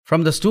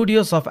from the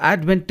studios of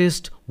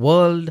Adventist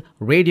World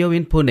Radio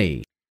in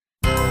Pune.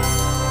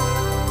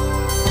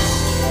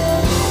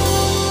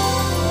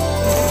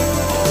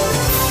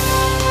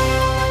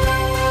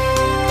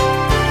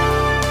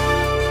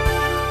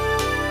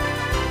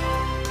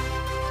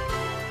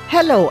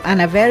 Hello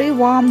and a very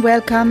warm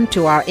welcome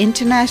to our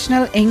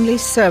International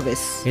English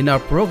Service. In our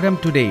program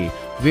today,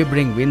 we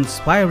bring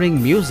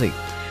inspiring music,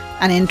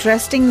 An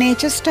interesting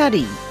nature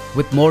study.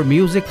 with more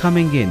music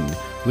coming in.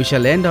 We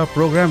shall end our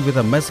program with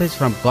a message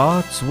from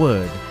God's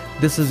Word.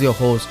 This is your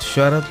host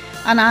Sharad,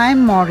 And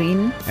I'm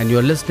Maureen. and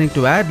you're listening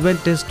to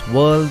Adventist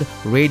World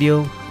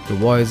Radio, the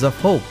voice of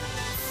hope.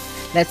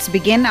 Let's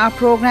begin our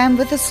program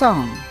with a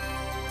song.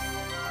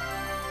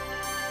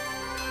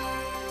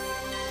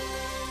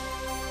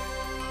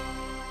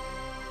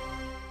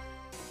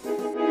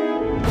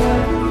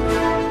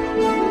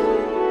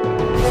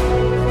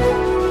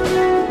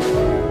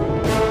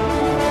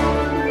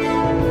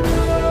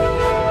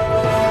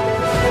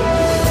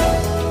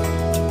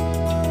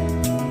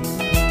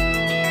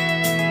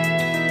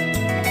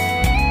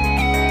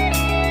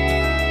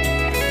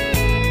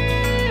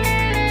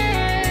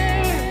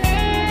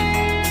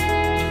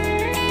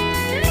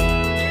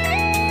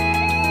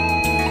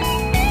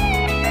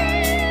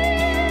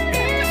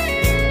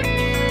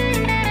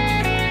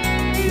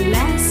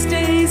 Last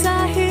days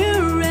are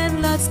here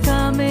and lots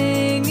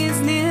coming is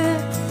near.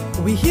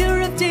 We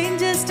hear of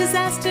dangers,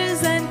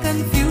 disasters and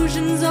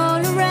confusions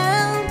all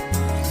around.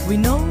 We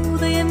know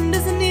the end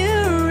is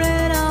near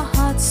and our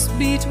hearts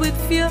beat with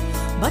fear.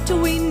 But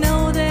we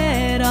know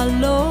that our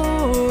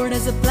Lord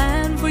has a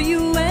plan for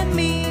you and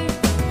me.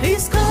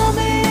 He's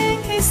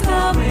coming, He's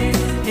coming,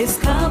 He's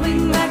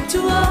coming back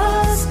to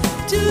us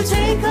to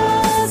take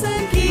us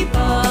and keep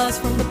us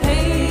from the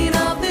pain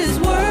of this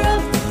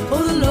world.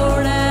 Oh, the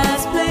Lord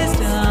has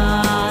placed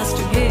us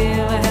to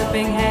give a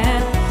helping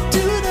hand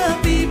to the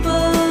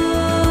people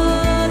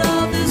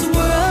of this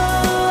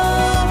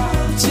world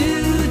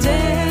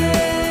today.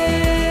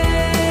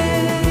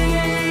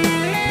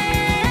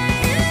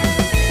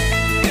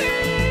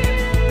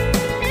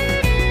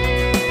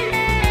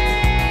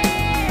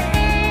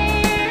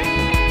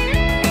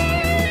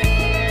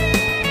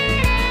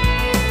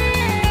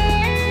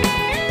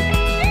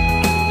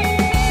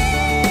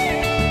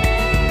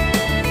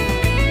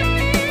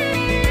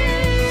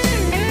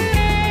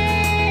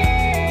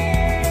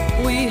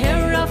 We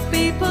hear of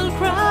people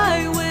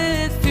cry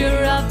with fear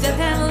of death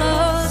and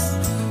loss.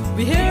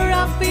 We hear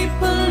of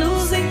people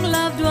losing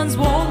loved ones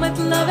warm with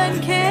love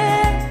and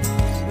care.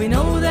 We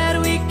know that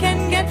we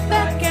can get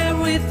back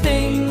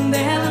everything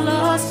they have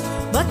lost,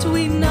 but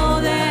we know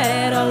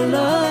that our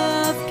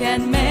love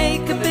can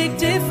make a big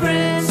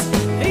difference.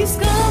 He's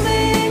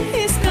coming,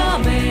 He's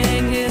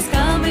coming, He's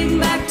coming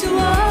back to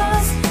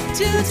us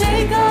to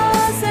take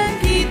us and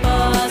keep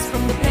us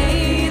from the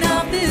pain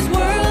of this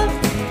world.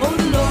 Oh,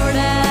 the Lord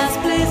has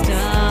placed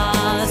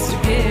us to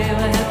give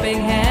a helping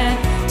hand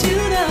to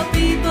the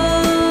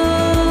people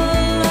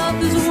of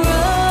this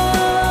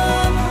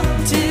world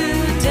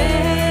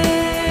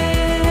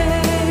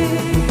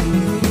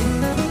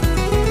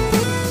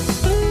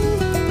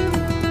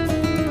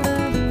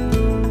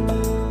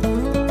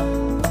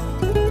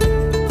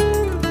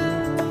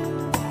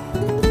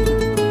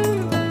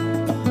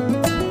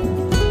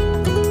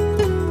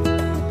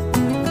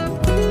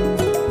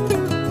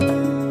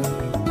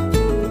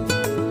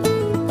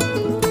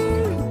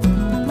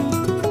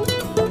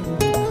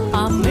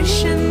Our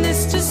mission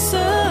is to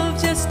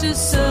serve, just to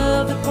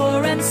serve the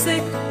poor and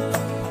sick,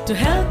 to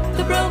help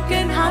the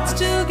broken hearts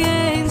to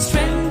gain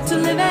strength to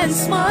live and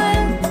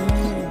smile.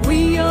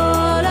 We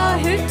all are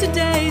here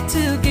today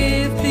to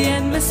give the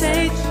end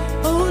message.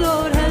 Oh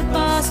Lord, help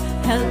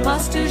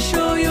us to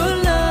show your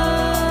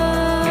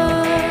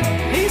love.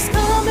 He's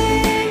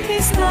coming,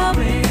 He's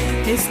coming,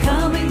 He's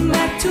coming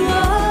back to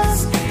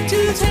us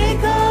to take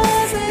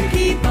us and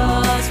keep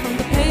us from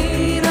the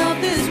pain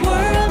of this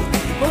world.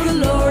 Oh, the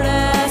Lord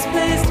has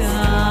placed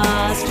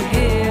us to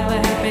give a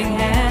helping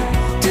hand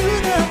to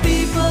the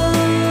people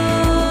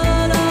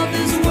of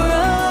this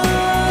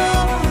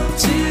world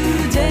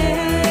today.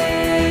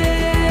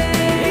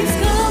 He's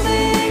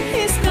coming,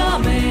 He's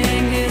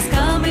coming, He's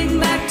coming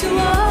back to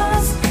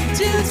us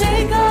to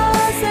take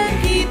us and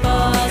keep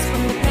us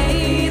from the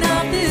pain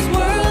of this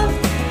world.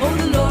 Oh,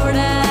 the Lord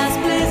has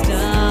placed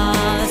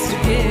us to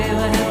give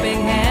a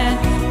helping hand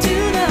to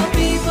the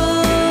people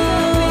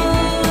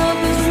of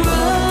this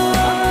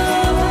world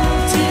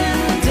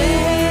today.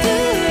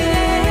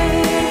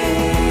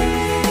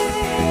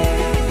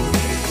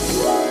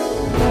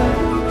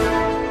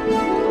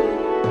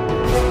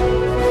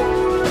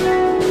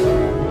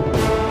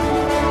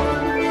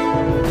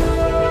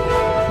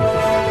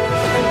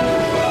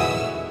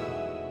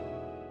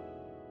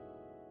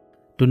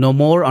 To know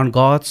more on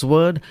God's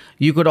Word,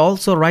 you could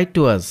also write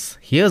to us.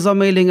 Here's our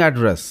mailing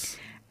address.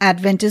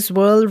 Adventist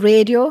World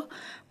Radio,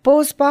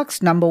 Post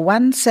Box number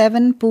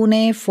 17,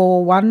 Pune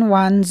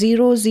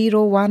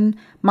 411001,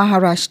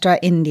 Maharashtra,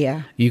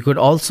 India. You could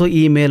also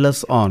email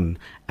us on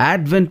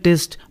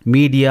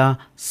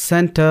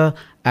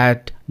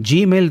adventistmediacenter@gmail.com.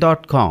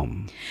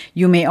 gmail.com.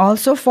 You may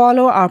also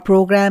follow our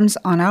programs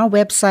on our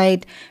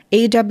website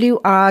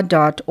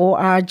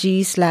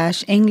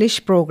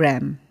awr.org/English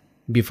program.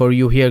 Before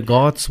you hear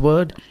God's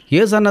Word,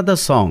 here's another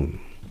song.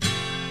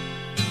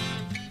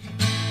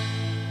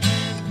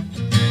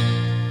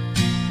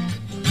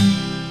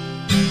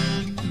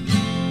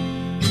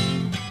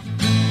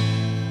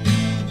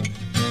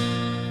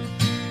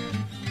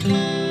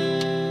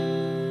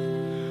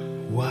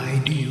 Why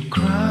do you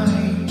cry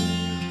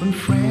when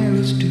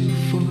friends do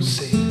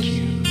forsake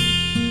you?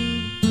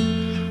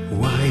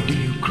 Why do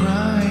you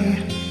cry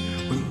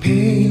when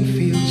pain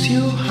fills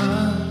your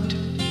heart?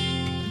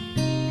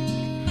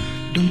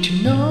 Don't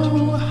you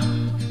know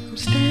I'm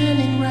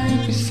standing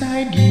right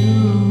beside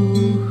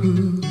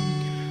you?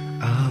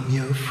 I'm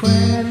your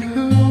friend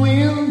who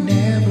will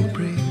never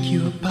break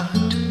you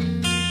apart.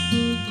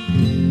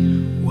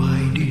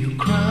 Why do you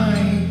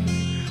cry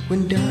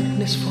when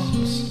darkness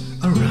falls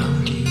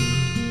around you?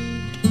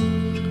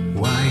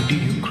 Why do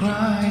you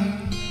cry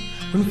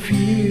when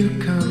fear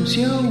comes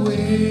your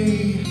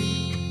way?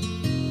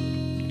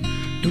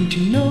 Don't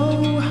you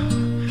know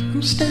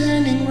I'm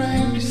standing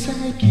right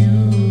beside you?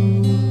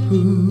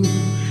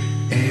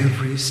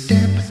 Every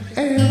step,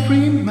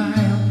 every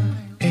mile,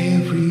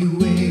 every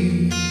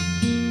way.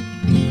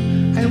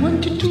 I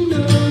want you to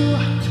know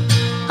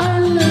I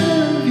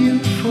love you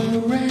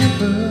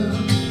forever.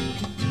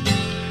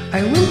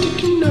 I want you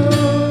to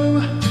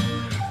know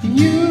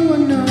you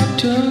are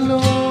not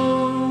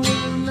alone.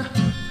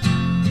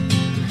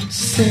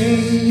 Say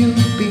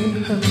you've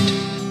been hurt,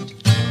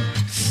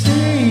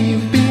 say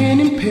you've been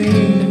in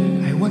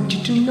pain. I want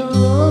you to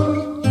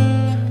know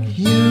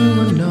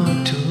you are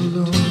not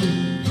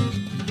alone.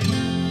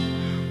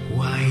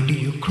 Why do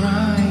you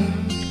cry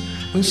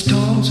when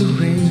storms are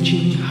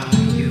raging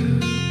higher?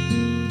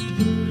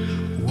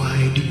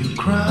 Why do you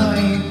cry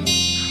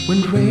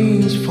when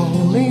rain's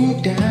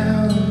falling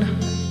down?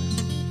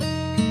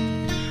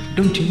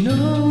 Don't you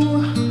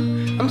know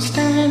I'm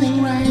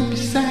standing right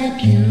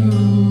beside you?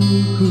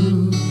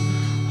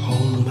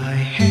 Hold my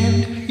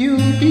hand,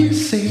 you'll be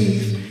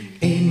safe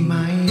in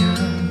my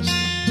arms.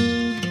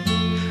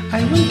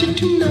 I want you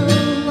to know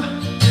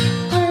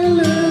I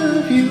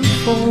love you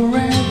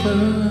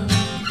forever.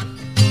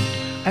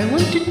 I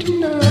want you to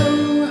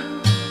know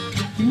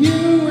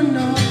you are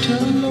not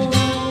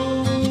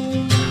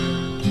alone.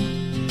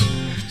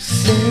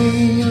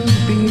 Say you've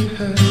been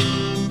hurt,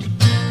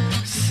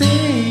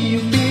 say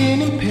you've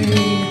been in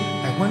pain.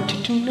 I want you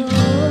to know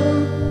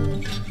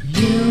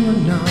you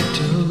are not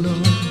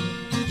alone.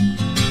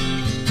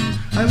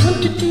 I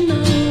want you to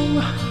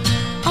know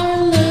I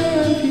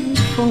love you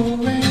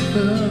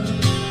forever.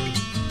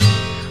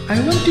 I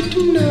want you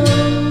to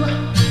know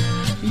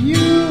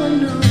you are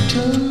not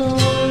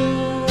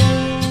alone.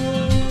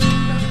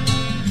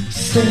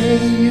 Say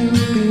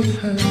you've been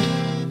hurt,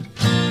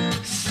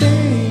 say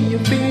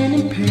you've been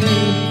in pain. I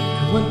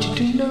want you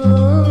to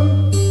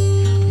know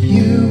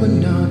you are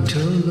not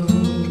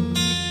alone.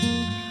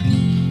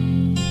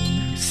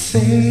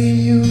 Say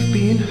you've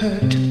been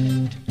hurt,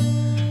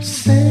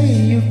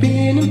 say you've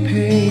been in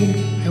pain.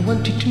 I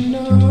want you to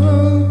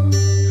know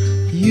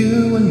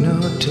you are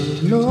not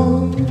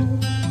alone.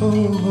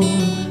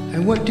 Oh, I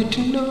want you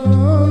to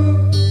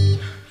know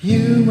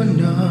you are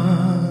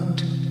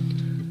not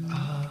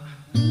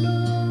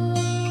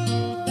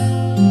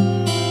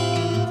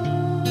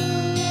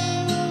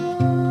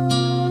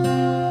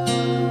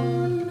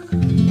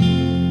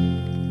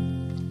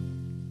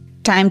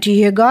Time to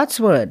hear God's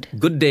Word.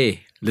 Good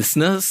day,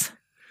 listeners.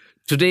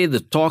 Today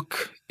the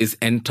talk is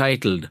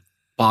entitled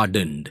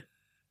Pardoned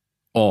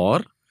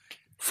or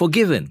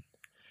Forgiven.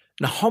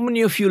 Now, how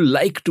many of you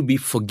like to be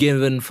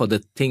forgiven for the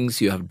things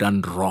you have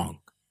done wrong?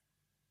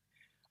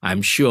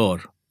 I'm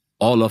sure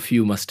all of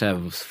you must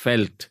have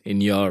felt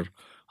in your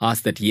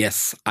hearts that,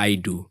 yes, I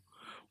do.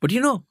 But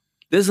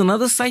there's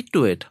another side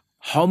to it.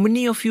 How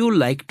many of you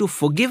like to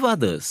forgive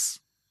others?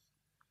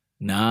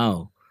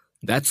 Now,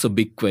 that's a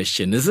big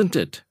question, isn't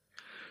it?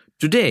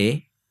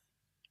 Today,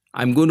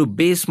 I'm going to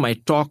base my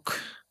talk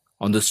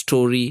on the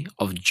story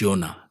of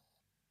Jonah.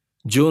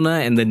 Jonah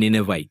and the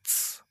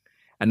Ninevites.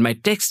 And my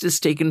text is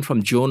taken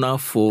from Jonah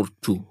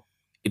 4:2.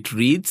 It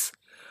reads,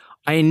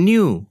 I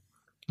knew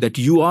that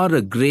you are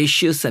a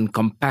gracious and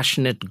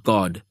compassionate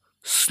God,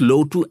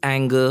 slow to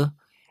anger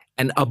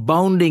and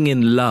abounding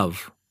in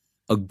love,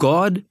 a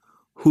God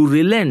who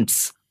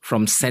relents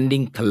from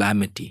sending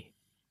calamity.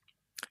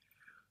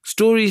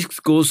 Story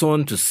goes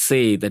on to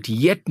say that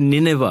yet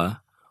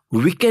Nineveh,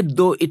 wicked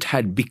though it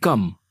had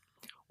become,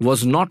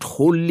 was not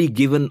wholly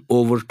given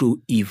over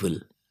to evil.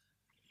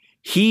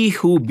 He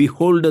who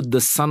beholdeth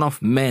the Son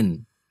of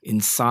Man,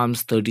 in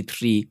Psalms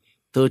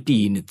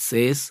 33:13 it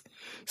says,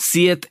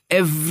 seeth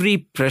every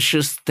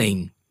precious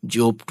thing,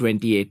 Job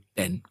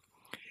 28:10,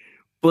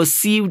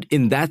 perceived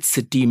in that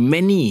city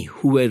many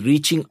who were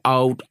reaching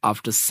out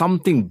after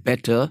something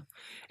better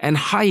and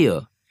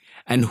higher,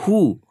 and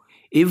who,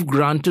 if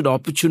granted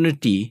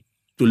opportunity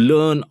to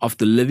learn of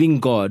the living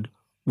God,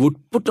 would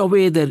put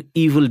away their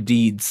evil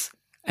deeds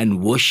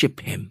and worship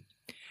Him.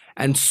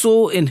 And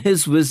so in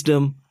his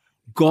wisdom,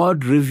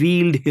 God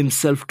revealed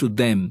himself to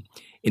them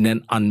in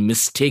an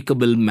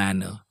unmistakable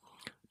manner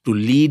to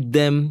lead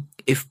them,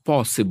 if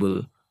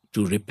possible,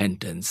 to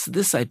repentance.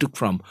 This I took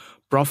from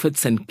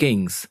Prophets and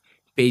Kings,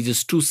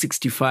 pages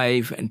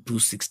 265 and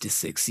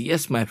 266.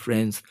 Yes, my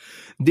friends,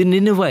 the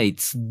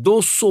Ninevites,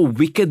 though so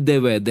wicked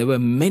there were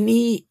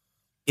many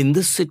in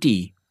the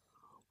city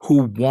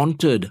who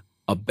wanted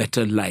a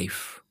better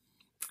life.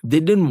 They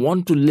didn't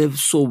want to live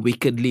so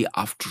wickedly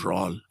after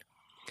all.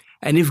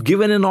 And if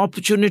given an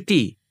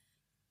opportunity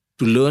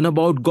to learn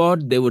about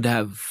God, they would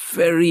have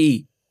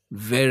very,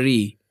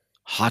 very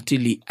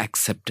heartily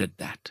accepted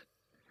that.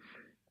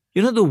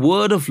 The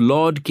word of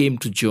Lord came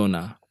to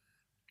Jonah.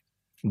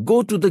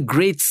 Go to the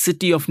great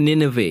city of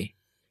Nineveh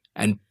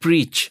and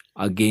preach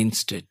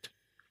against it.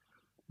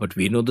 But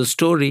we know the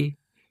story.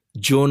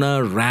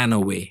 Jonah ran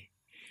away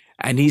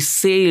and he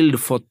sailed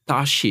for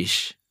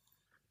Tarshish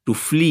to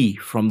flee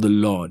from the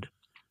Lord.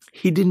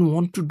 He didn't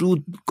want to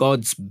do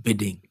God's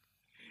bidding,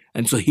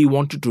 and so he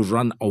wanted to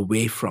run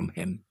away from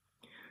him.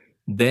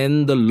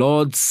 Then the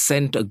Lord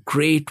sent a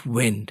great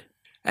wind,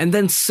 and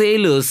then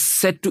sailors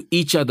said to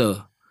each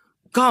other,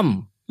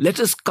 "Come, let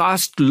us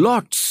cast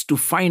lots to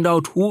find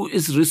out who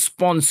is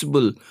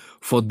responsible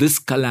for this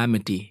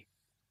calamity."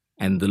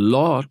 And the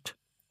lot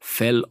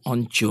fell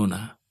on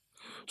Jonah.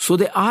 So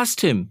they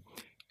asked him,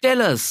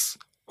 "Tell us,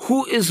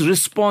 who is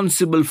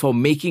responsible for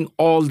making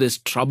all this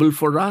trouble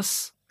for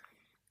us?"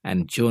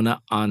 And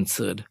Jonah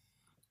answered,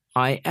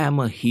 "I am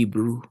a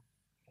Hebrew,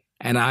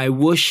 and I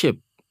worship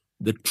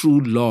the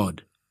true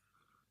Lord."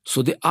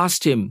 So they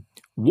asked him,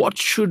 "What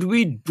should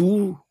we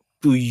do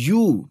to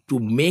you to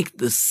make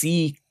the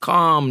sea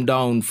calm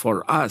down for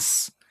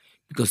us?"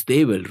 Because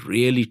they were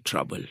really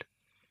troubled.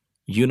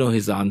 You know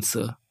his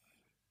answer.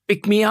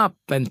 "Pick me up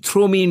and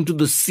throw me into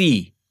the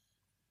sea,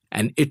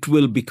 and it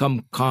will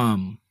become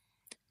calm."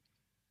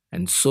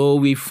 And so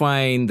we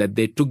find that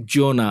they took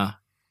Jonah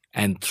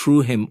and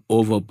threw him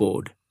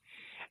overboard,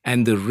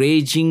 and the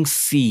raging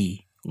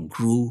sea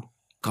grew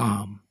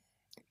calm.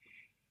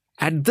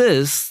 At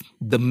this,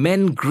 the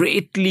men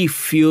greatly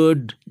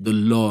feared the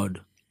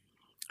Lord.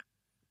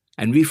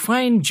 And we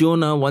find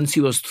Jonah, once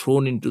he was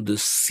thrown into the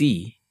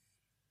sea,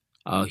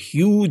 a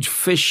huge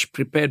fish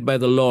prepared by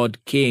the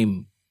Lord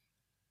came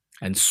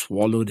and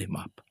swallowed him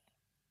up.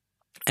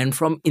 And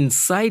from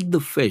inside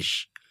the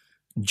fish,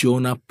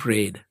 Jonah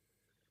prayed,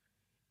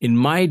 "In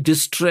my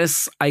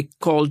distress, I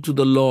called to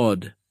the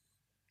Lord,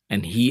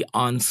 and he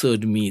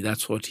answered me."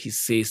 That's what he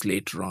says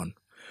later on.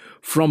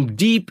 "From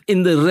deep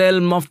in the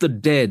realm of the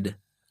dead,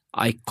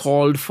 I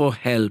called for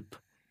help,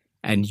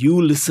 and you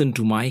listened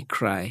to my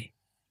cry.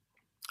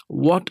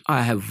 What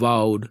I have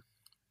vowed,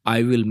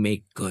 I will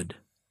make good.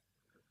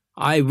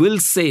 I will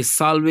say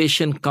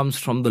salvation comes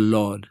from the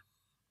Lord."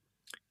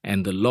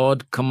 And the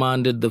Lord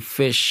commanded the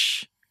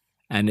fish,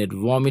 and it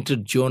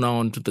vomited Jonah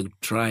onto the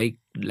dry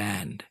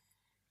land.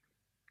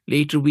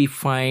 Later we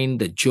find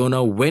that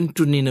Jonah went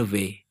to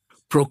Nineveh,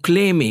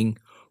 proclaiming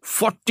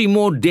 40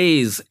 more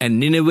days and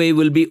Nineveh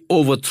will be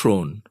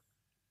overthrown.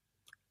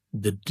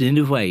 The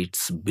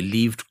Ninevites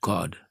believed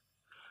God.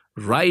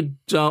 Right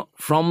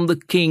from the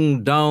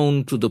king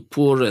down to the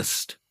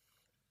poorest,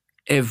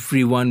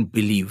 everyone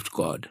believed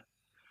God.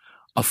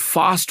 A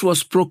fast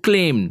was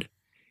proclaimed,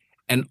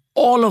 and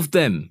all of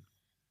them,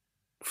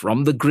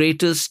 from the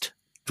greatest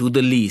to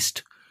the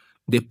least,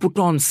 they put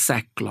on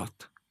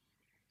sackcloth.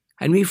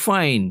 And we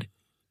find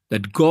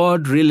that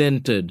God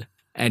relented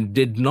and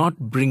did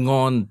not bring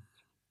on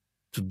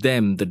to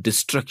them the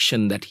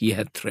destruction that he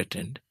had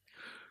threatened.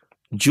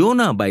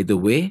 Jonah, by the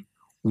way,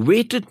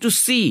 waited to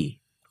see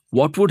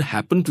what would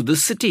happen to the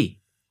city.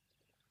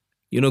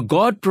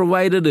 God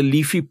provided a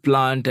leafy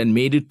plant and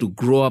made it to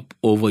grow up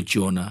over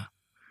Jonah,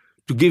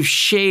 to give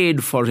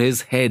shade for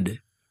his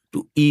head,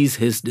 to ease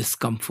his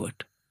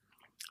discomfort.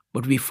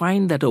 But we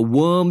find that a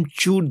worm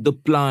chewed the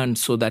plant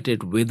so that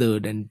it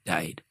withered and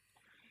died.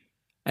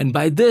 And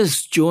by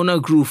this, Jonah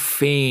grew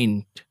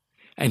faint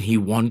and he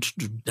wanted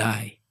to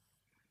die.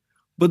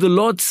 But the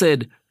Lord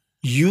said,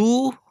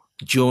 "You,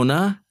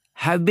 Jonah,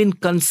 have been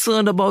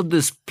concerned about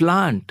this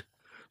plant,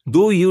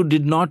 though you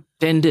did not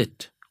tend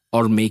it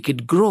or make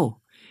it grow.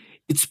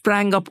 It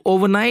sprang up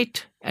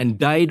overnight and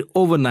died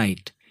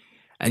overnight.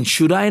 And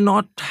should I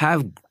not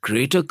have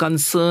greater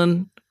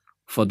concern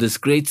for this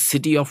great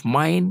city of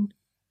mine,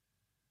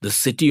 the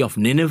city of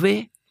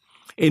Nineveh,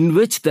 in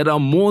which there are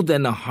more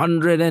than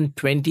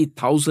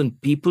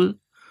 120,000 people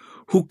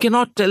who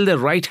cannot tell their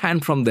right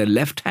hand from their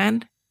left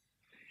hand,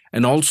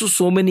 and also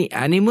so many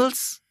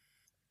animals?"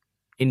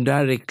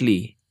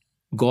 Indirectly,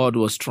 God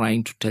was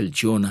trying to tell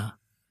Jonah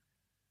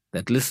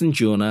that, "Listen,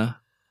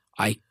 Jonah,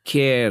 I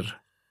care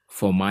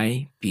for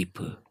my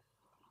people.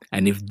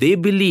 And if they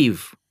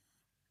believe,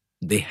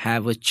 they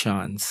have a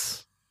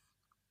chance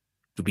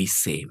to be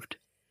saved."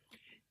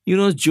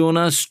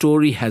 Jonah's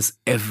story has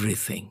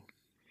everything.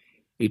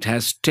 It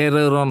has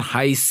terror on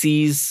high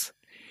seas.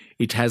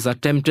 It has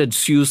attempted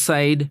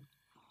suicide,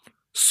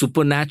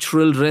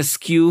 supernatural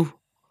rescue,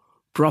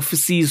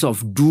 prophecies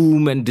of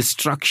doom and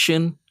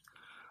destruction,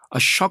 a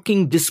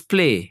shocking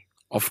display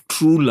of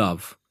true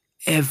love,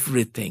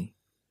 everything.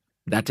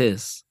 That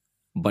is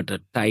but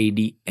a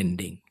tidy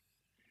ending.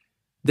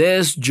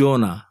 There's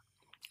Jonah,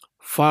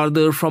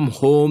 farther from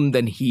home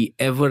than he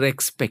ever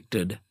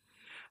expected,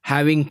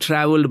 having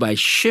traveled by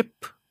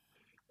ship,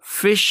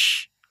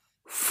 fish,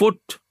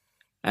 foot,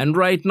 and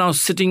right now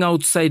sitting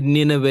outside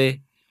Nineveh,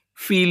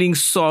 feeling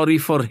sorry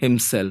for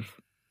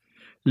himself,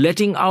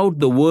 letting out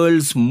the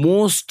world's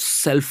most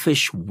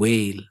selfish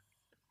wail.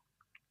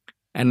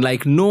 And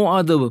like no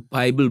other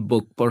Bible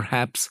book,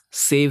 perhaps,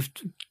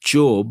 saved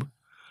Job,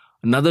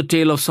 another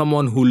tale of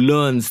someone who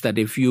learns that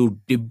if you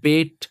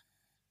debate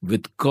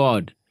with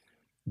God,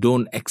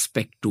 don't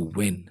expect to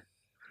win.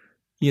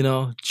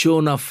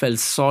 Jonah felt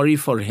sorry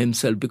for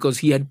himself because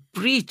he had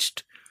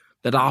preached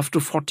that after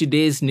 40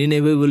 days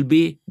Nineveh will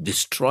be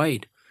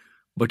destroyed.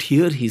 But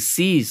here he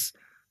sees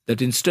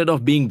that instead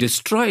of being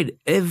destroyed,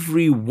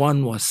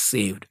 everyone was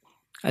saved.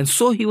 And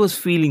so he was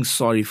feeling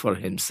sorry for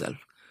himself.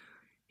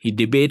 He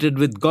debated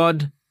with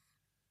God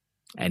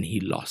and he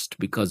lost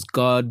because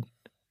God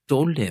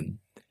told him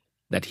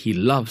that he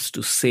loves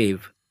to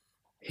save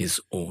his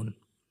own.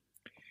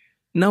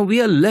 Now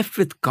we are left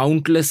with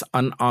countless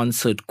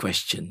unanswered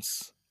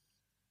questions.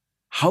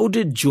 How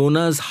did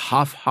Jonah's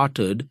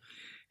half-hearted,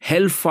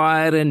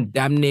 hellfire and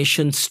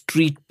damnation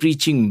street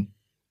preaching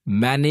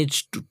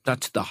manage to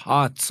touch the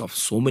hearts of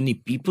so many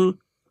people?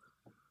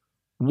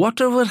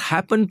 Whatever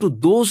happened to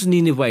those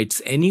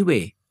Ninevites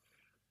anyway?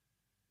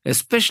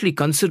 Especially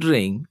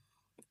considering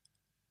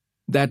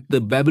that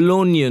the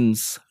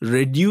Babylonians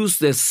reduced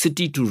their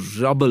city to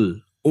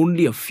rubble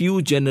only a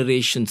few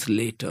generations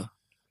later.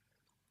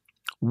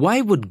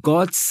 Why would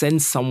God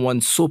send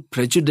someone so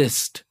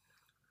prejudiced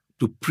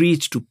to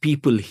preach to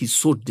people he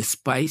so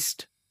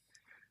despised?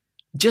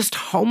 Just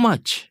how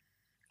much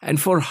and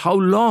for how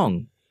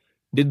long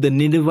did the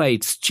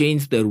Ninevites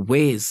change their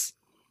ways?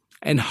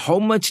 And how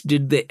much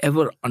did they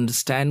ever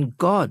understand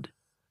God?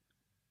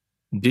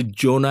 Did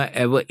Jonah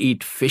ever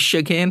eat fish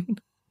again?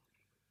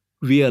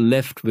 We are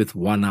left with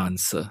one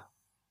answer.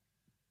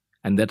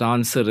 And that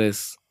answer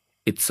is,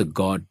 it's a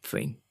God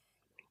thing.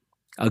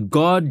 A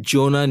God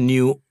Jonah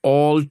knew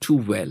all too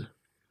well.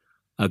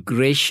 A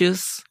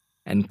gracious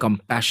and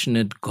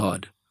compassionate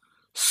God,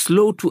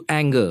 slow to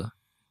anger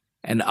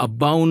and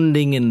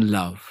abounding in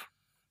love.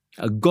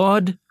 A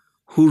God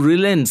who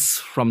relents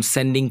from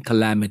sending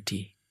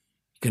calamity.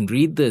 You can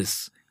read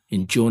this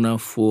in Jonah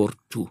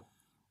 4:2.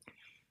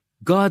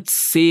 God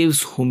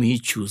saves whom he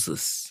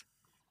chooses.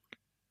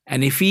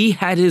 And if he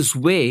had his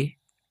way,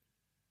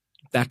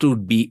 that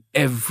would be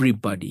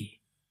everybody.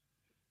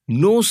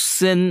 No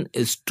sin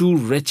is too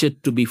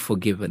wretched to be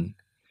forgiven.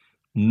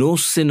 No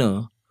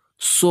sinner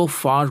so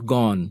far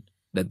gone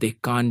that they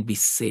can't be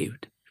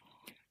saved.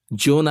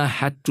 Jonah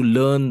had to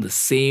learn the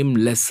same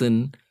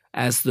lesson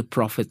as the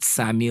prophet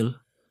Samuel,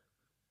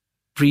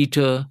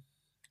 Peter,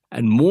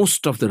 and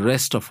most of the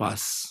rest of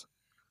us.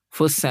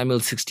 1 Samuel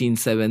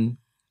 16:7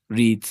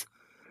 reads,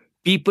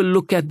 "People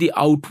look at the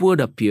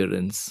outward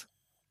appearance,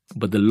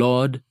 but the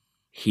Lord,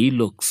 he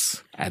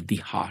looks at the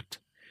heart."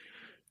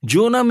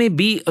 Jonah may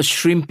be a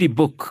shrimpy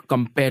book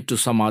compared to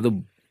some other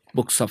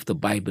books of the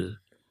Bible,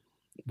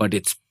 but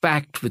it's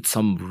packed with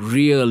some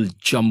real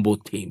jumbo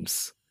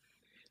themes.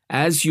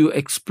 As you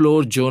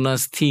explore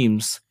Jonah's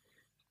themes,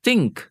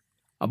 think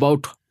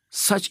about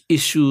such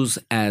issues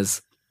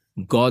as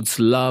God's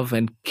love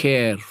and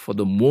care for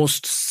the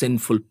most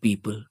sinful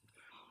people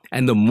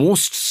and the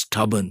most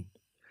stubborn.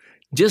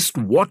 Just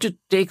what it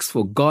takes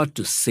for God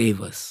to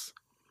save us.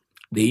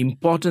 The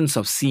importance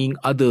of seeing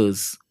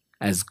others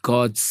as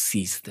God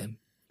sees them.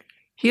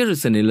 Here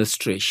is an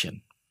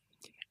illustration.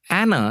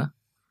 Anna,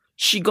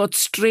 she got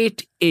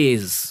straight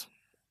A's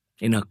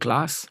in her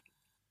class.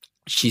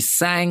 She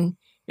sang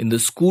in the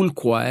school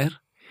choir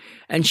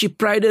and she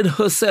prided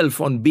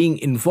herself on being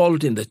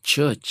involved in the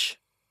church.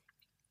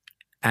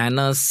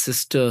 Anna's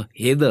sister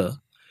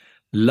Heather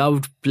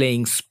loved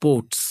playing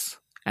sports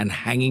and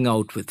hanging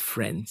out with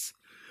friends,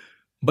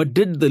 but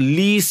did the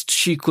least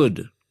she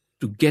could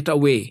to get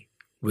away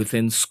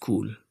within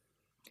school.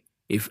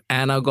 If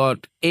Anna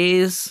got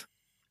A's,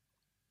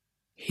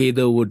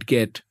 Heather would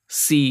get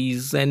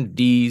C's and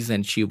D's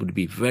and she would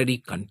be very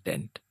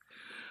content.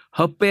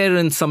 Her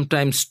parents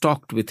sometimes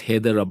talked with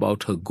Heather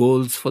about her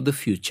goals for the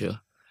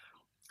future,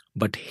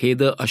 but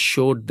Heather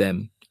assured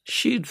them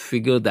she'd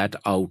figure that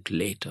out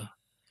later.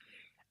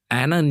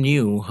 Anna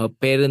knew her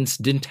parents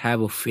didn't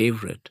have a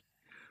favorite,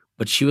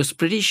 but she was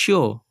pretty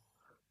sure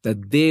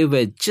that they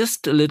were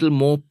just a little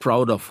more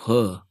proud of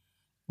her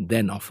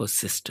than of her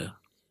sister.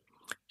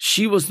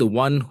 She was the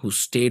one who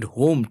stayed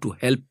home to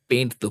help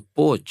paint the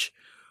porch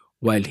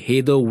while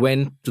Heather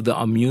went to the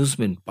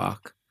amusement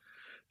park.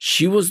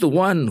 She was the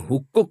one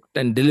who cooked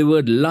and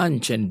delivered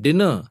lunch and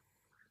dinner.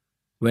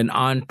 When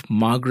Aunt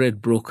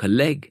Margaret broke her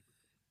leg,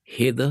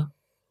 Heather,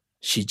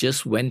 she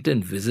just went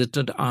and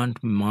visited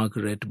Aunt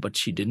Margaret, but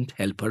she didn't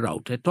help her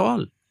out at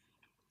all.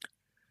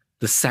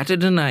 The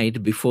Saturday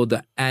night before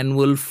the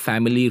annual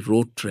family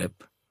road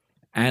trip,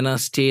 Anna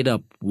stayed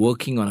up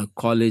working on a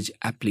college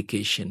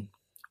application,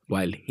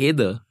 while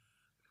Heather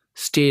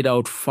stayed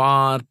out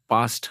far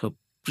past her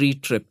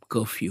pre-trip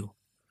curfew.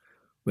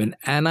 When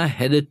Anna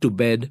headed to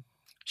bed,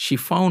 she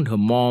found her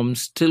mom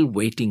still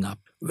waiting up.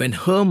 When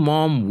her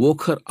mom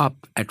woke her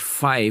up at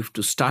 5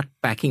 to start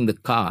packing the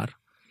car,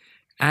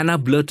 Anna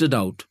blurted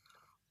out,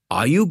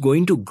 "Are you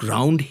going to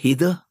ground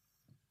Heather?"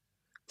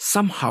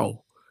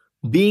 Somehow,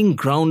 being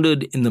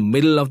grounded in the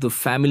middle of the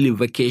family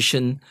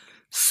vacation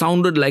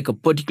sounded like a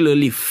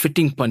particularly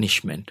fitting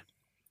punishment.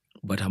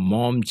 But her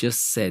mom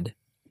just said,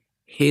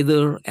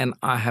 "Heather and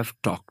I have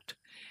talked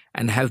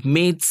and have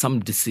made some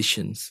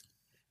decisions.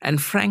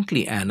 And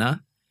frankly,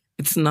 Anna,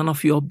 it's none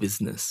of your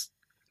business."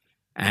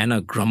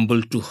 Anna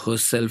grumbled to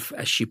herself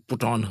as she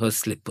put on her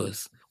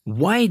slippers.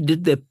 Why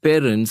did their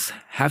parents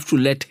have to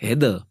let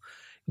Heather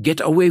get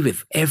away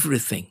with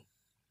everything?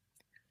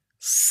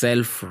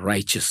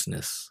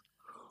 Self-righteousness.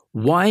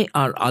 Why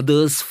are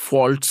others'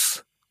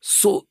 faults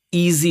so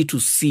easy to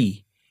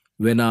see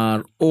when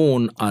our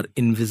own are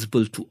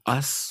invisible to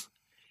us?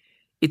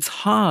 It's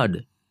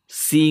hard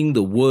seeing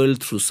the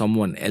world through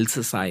someone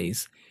else's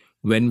eyes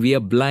when we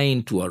are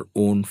blind to our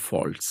own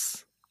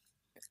faults.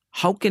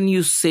 How can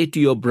you say to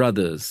your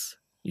brothers,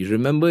 you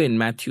remember in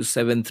Matthew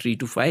 7,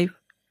 3-5?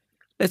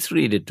 Let's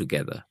read it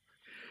together.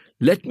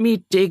 "Let me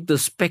take the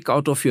speck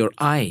out of your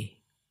eye,"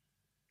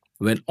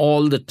 when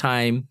all the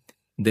time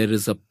there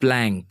is a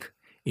plank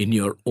in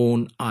your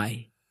own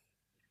eye.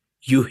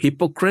 You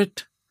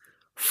hypocrite,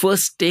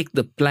 first take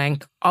the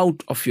plank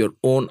out of your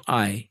own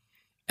eye,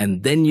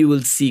 and then you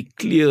will see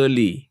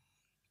clearly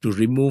to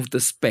remove the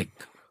speck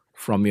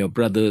from your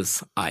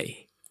brother's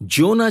eye.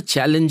 Jonah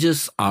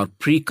challenges our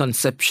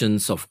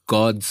preconceptions of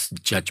God's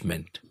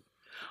judgment,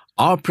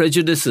 our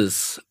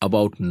prejudices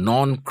about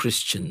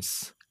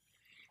non-Christians,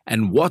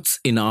 and what's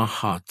in our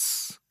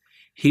hearts.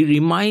 He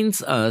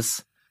reminds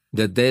us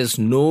that there's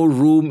no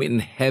room in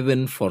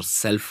heaven for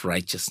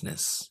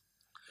self-righteousness.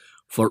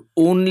 For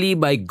only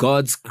by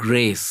God's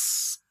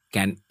grace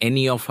can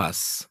any of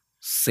us,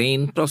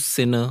 saint or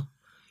sinner,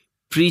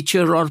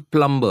 preacher or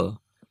plumber,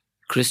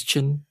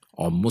 Christian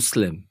or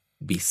Muslim,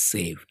 be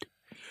saved.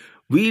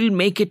 We'll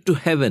make it to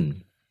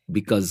heaven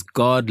because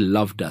God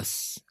loved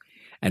us.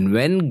 And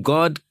when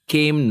God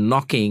came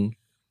knocking,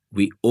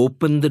 we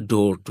opened the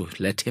door to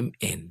let him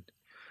in.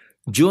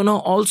 Jonah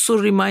also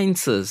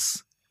reminds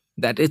us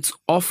that it's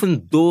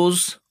often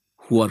those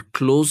who are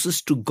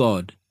closest to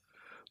God,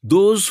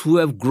 those who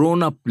have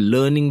grown up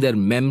learning their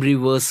memory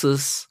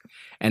verses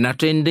and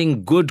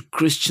attending good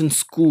Christian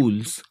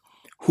schools,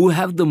 who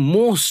have the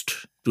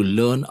most to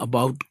learn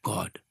about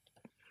God.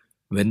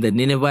 When the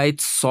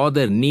Ninevites saw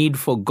their need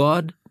for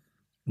God,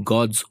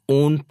 God's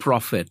own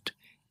prophet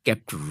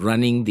kept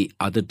running the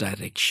other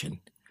direction.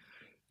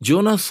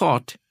 Jonah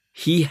thought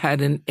he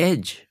had an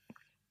edge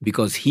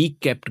because he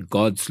kept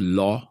God's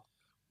law,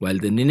 while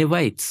the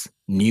Ninevites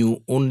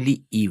knew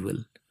only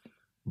evil.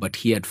 But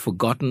he had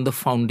forgotten the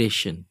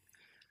foundation.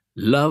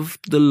 Love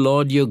the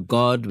Lord your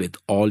God with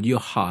all your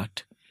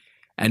heart,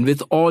 and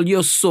with all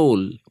your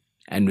soul,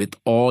 and with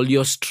all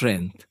your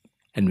strength,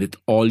 and with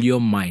all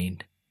your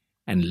mind,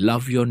 and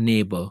love your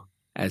neighbor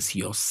as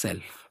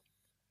yourself.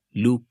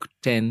 Luke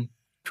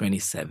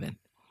 10:27.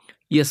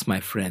 Yes, my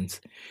friends,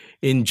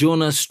 in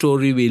Jonah's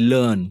story we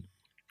learn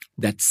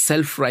that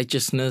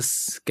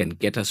self-righteousness can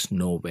get us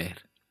nowhere.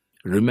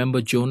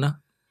 Remember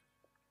Jonah?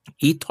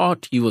 He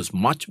thought he was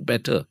much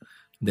better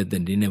than the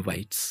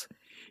Ninevites.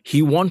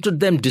 He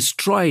wanted them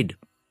destroyed,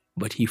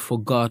 but he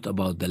forgot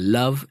about the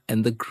love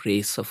and the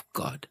grace of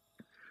God.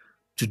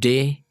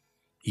 Today,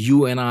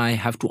 you and I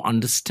have to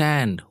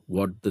understand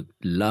what the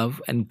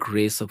love and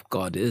grace of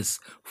God is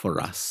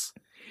for us.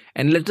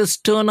 And let us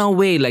turn our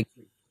way like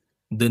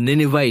the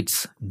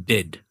Ninevites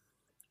did.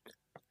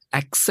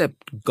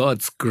 Accept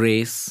God's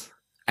grace,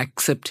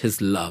 accept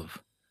his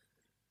love,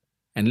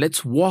 and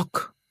let's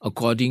walk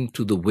according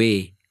to the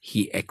way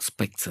he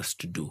expects us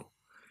to do.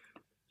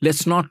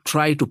 Let's not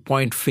try to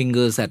point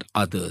fingers at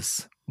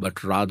others,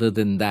 but rather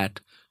than that,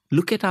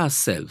 look at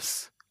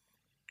ourselves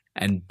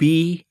and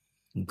be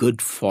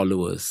good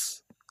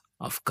followers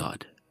of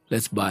God.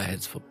 Let's bow our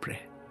heads for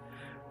prayer.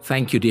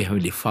 Thank you, dear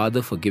Heavenly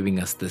Father, for giving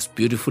us this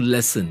beautiful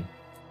lesson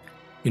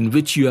in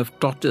which you have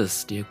taught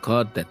us, dear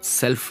God, that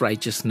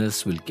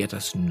self-righteousness will get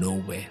us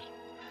nowhere.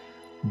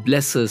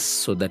 Bless us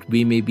so that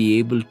we may be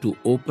able to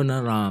open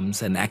our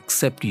arms and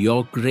accept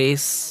your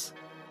grace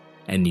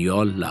and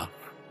your love,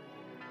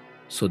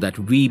 so that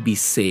we be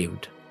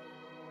saved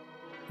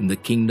in the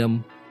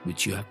kingdom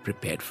which you have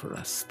prepared for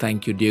us.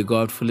 Thank you, dear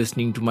God, for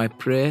listening to my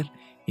prayer.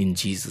 In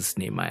Jesus'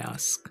 name I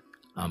ask.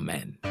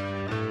 Amen.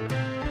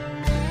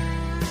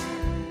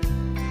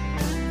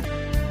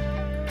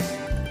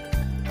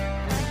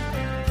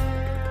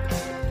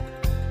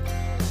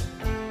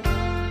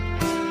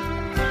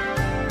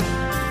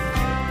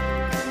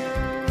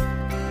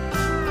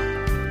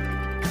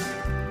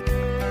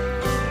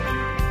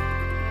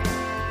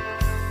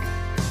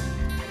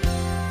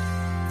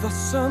 The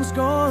sun's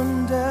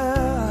gone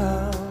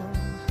down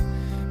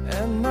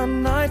and the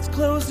night's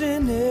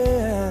closing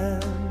in.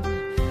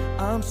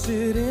 I'm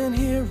sitting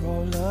here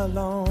all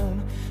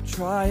alone,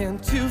 trying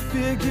to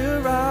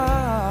figure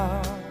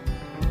out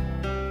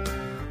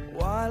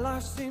why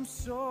life seems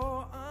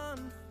so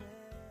unfair.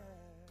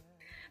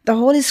 The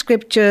Holy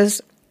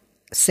Scriptures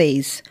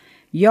says,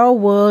 "Your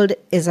word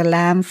is a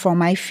lamp for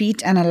my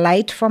feet and a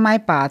light for my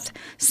path."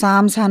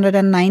 Psalms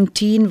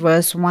 119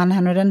 verse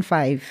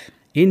 105.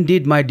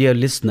 Indeed, my dear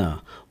listener,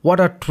 what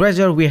a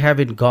treasure we have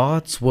in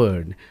God's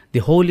Word.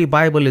 The Holy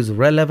Bible is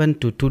relevant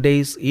to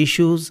today's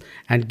issues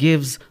and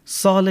gives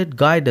solid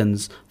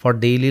guidance for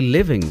daily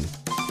living.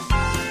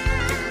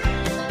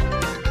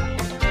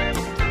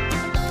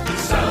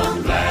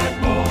 Some glad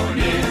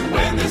morning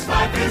when this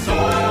life is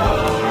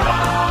o'er,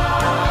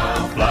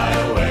 I'll fly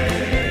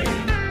away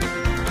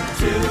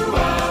to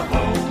a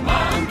home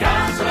on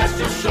God's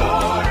celestial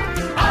shore.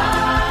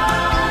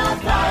 I'll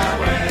fly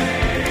away.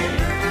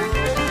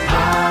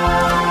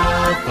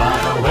 I'll fly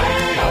away,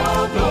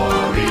 oh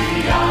glory,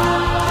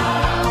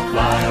 I'll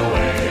fly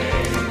away.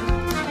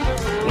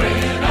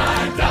 When I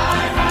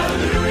die,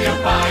 hallelujah,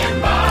 by and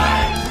by,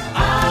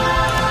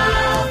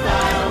 I'll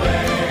fly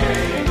away.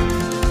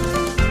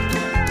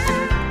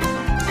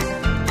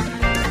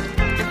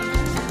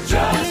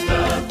 Just a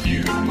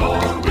few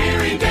more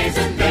weary days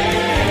and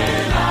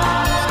then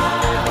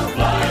I'll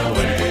fly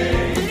away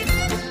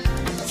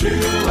to a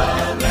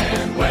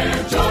land where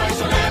joy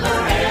shall never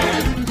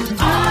end.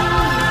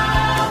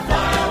 I'll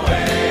fly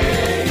away.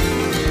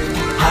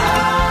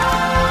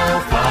 I'll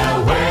fly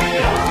away,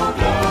 oh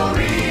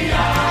glory,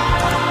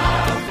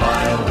 I'll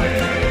fly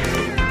away.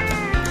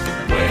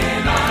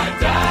 When I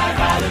die,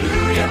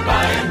 hallelujah,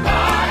 by and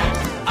by,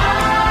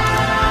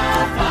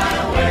 I'll fly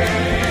away.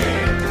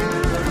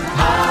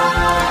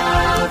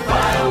 I'll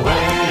fly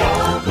away,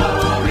 oh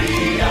glory,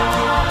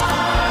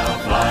 I'll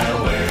fly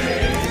away.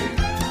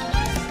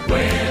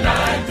 When I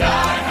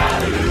die,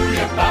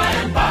 hallelujah, by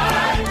and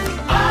by,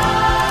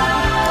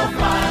 I'll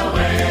fly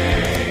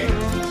away.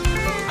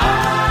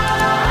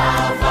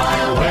 I'll fly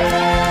away.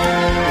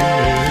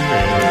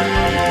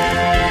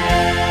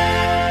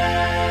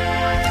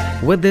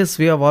 With this,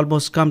 we have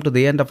almost come to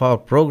the end of our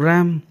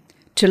program.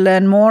 To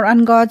learn more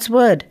on God's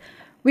Word,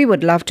 we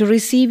would love to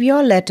receive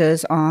your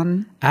letters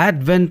on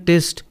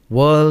Adventist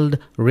World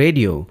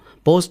Radio,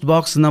 Post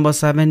Box number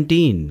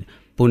 17,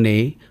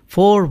 Pune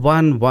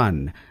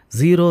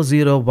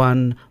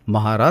 411001,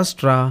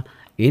 Maharashtra,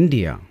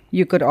 India.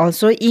 You could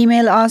also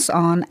email us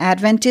on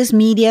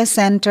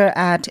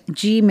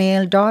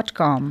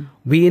adventistmediacenter@gmail.com.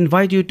 We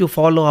invite you to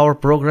follow our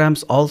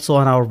programs also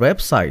on our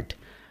website.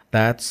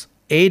 That's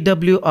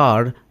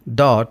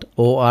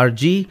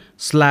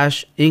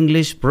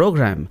awr.org/English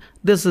program.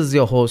 This is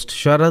your host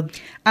Sharad.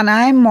 And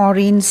I'm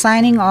Maureen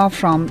signing off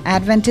from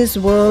Adventist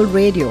World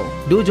Radio.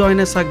 Do join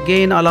us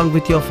again along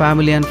with your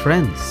family and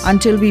friends.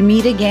 Until we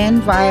meet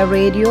again via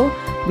radio,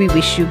 we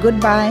wish you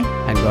goodbye.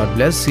 And God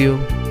bless you.